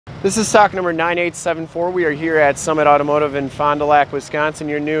This is stock number 9874. We are here at Summit Automotive in Fond du Lac, Wisconsin,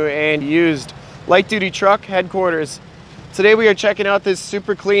 your new and used light-duty truck headquarters. Today we are checking out this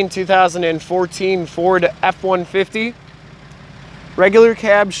super clean 2014 Ford F150 regular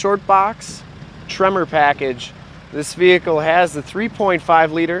cab short box Tremor package. This vehicle has the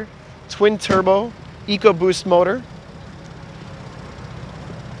 3.5 liter twin turbo EcoBoost motor.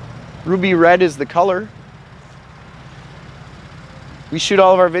 Ruby red is the color. We shoot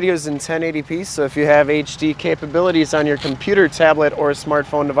all of our videos in 1080p, so if you have HD capabilities on your computer, tablet, or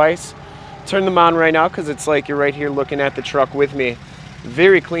smartphone device, turn them on right now because it's like you're right here looking at the truck with me.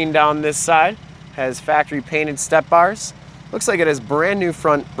 Very clean down this side. Has factory painted step bars. Looks like it has brand new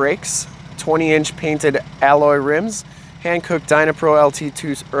front brakes, 20-inch painted alloy rims, hand-cooked Dynapro LT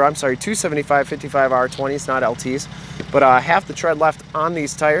 275 55 R20s, not LTs, but half the tread left on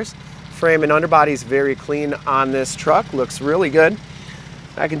these tires. Frame and underbody is very clean on this truck. Looks really good.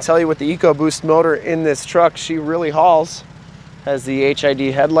 I can tell you with the EcoBoost motor in this truck, she really hauls. Has the HID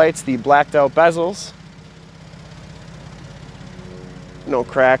headlights, the blacked out bezels. No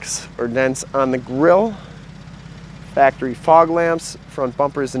cracks or dents on the grille. Factory fog lamps. Front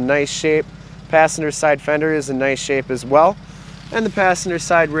bumper is in nice shape. Passenger side fender is in nice shape as well. And the passenger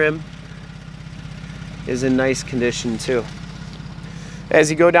side rim is in nice condition too. As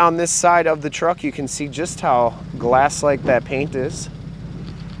you go down this side of the truck, you can see just how glass-like that paint is.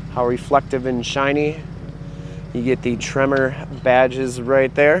 How reflective and shiny. You get the Tremor badges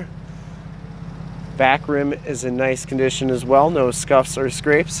right there. Back rim is in nice condition as well, no scuffs or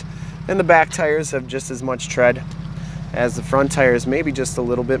scrapes. And the back tires have just as much tread as the front tires, maybe just a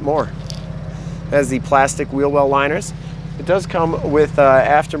little bit more. Has the plastic wheel well liners. It does come with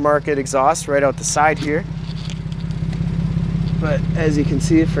aftermarket exhaust right out the side here. But as you can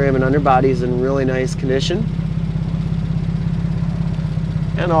see, frame and underbody is in really nice condition.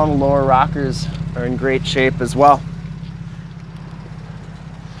 And all the lower rockers are in great shape as well.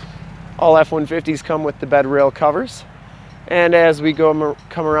 All F-150s come with the Bedrail covers. And as we come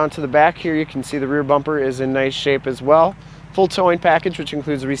around to the back here, you can see the rear bumper is in nice shape as well. Full towing package, which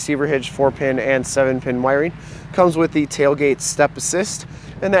includes a receiver hitch, 4-pin and 7-pin wiring. Comes with the tailgate step assist,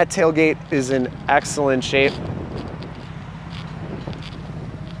 and that tailgate is in excellent shape.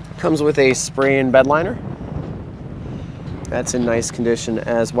 Comes with a spray-in bed liner. That's in nice condition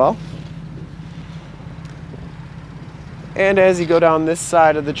as well. And as you go down this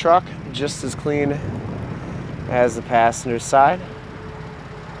side of the truck, just as clean as the passenger side.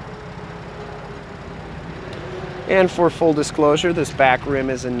 And for full disclosure, this back rim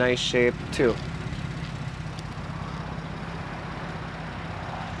is in nice shape too.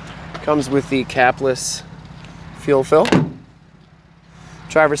 Comes with the Capless fuel fill.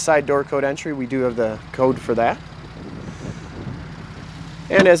 Driver's side door code entry, we do have the code for that.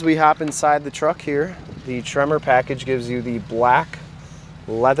 And as we hop inside the truck here, the Tremor package gives you the black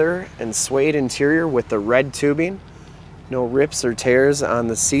leather and suede interior with the red tubing. No rips or tears on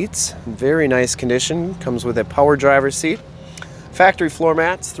the seats. Very nice condition. Comes with a power driver's seat. Factory floor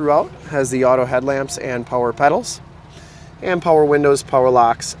mats throughout. Has the auto headlamps and power pedals. And power windows, power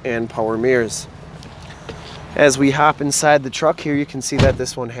locks, and power mirrors. As we hop inside the truck here, you can see that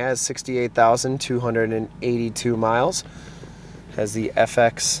this one has 68,282 miles. Has the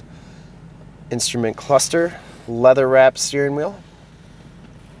FX instrument cluster, leather wrapped steering wheel,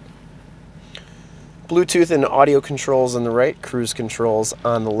 Bluetooth and audio controls on the right, cruise controls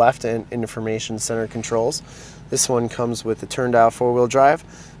on the left, and information center controls. This one comes with the turn dial 4-wheel drive,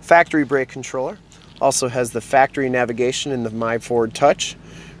 factory brake controller, also has the factory navigation and the MyFord touch,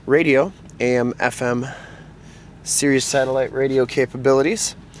 radio, AM, FM, Sirius satellite radio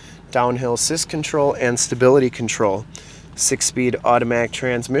capabilities, downhill assist control and stability control. 6-speed automatic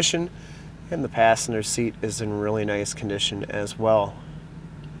transmission, and the passenger seat is in really nice condition as well.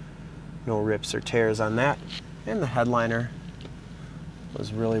 No rips or tears on that, and the headliner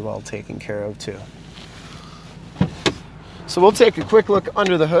was really well taken care of too. So we'll take a quick look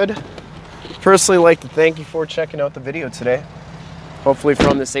under the hood. Personally, like to thank you for checking out the video today. Hopefully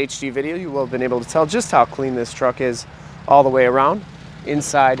from this HD video you will have been able to tell just how clean this truck is all the way around,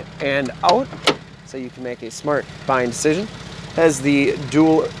 inside and out, so you can make a smart buying decision. Has the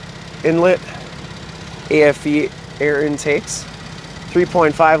dual inlet AFE air intakes,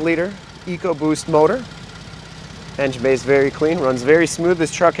 3.5 liter EcoBoost motor. Engine bay is very clean, runs very smooth.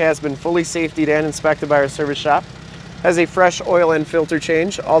 This truck has been fully safetied and inspected by our service shop. Has a fresh oil and filter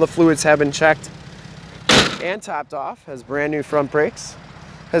change. All the fluids have been checked and topped off. Has brand new front brakes.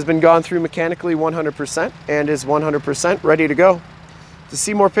 Has been gone through mechanically 100% and is 100% ready to go. To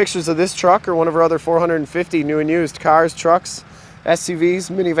see more pictures of this truck or one of our other 450 new and used cars, trucks,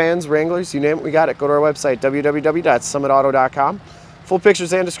 SUVs, minivans, Wranglers, you name it, we got it. Go to our website, www.summitauto.com. Full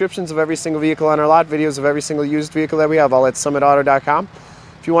pictures and descriptions of every single vehicle on our lot, videos of every single used vehicle that we have, all at summitauto.com.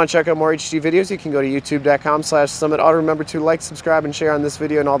 If you want to check out more HD videos, you can go to youtube.com/summitauto. Remember to like, subscribe, and share on this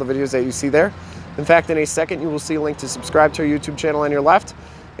video and all the videos that you see there. In fact, in a second, you will see a link to subscribe to our YouTube channel on your left,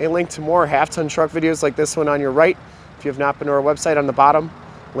 a link to more half-ton truck videos like this one on your right. If you have not been to our website, on the bottom,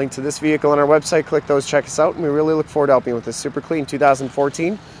 link to this vehicle on our website. Click those, check us out, and we really look forward to helping you with this super clean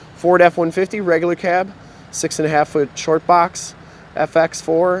 2014 Ford F-150 regular cab, 6.5-foot short box,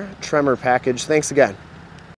 FX4 Tremor package. Thanks again.